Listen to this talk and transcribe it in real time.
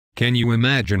Can you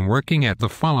imagine working at the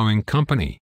following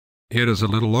company? It is a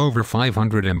little over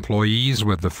 500 employees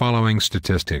with the following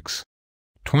statistics.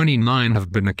 29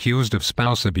 have been accused of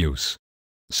spouse abuse.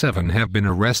 7 have been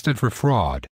arrested for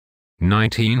fraud.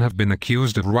 19 have been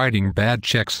accused of writing bad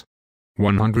checks.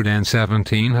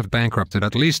 117 have bankrupted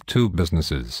at least 2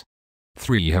 businesses.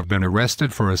 3 have been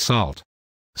arrested for assault.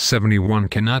 71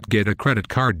 cannot get a credit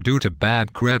card due to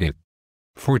bad credit.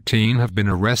 14 have been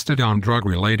arrested on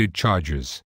drug-related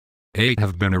charges. 8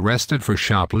 have been arrested for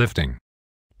shoplifting.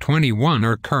 21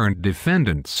 are current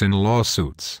defendants in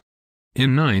lawsuits.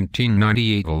 In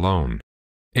 1998 alone,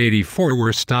 84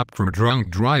 were stopped for drunk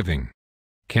driving.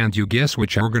 Can't you guess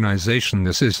which organization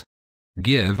this is?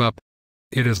 Give up.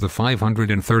 It is the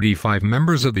 535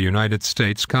 members of the United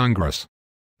States Congress.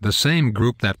 The same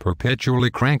group that perpetually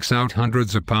cranks out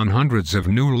hundreds upon hundreds of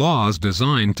new laws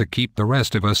designed to keep the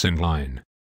rest of us in line.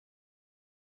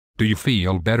 Do you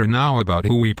feel better now about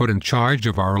who we put in charge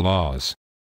of our laws?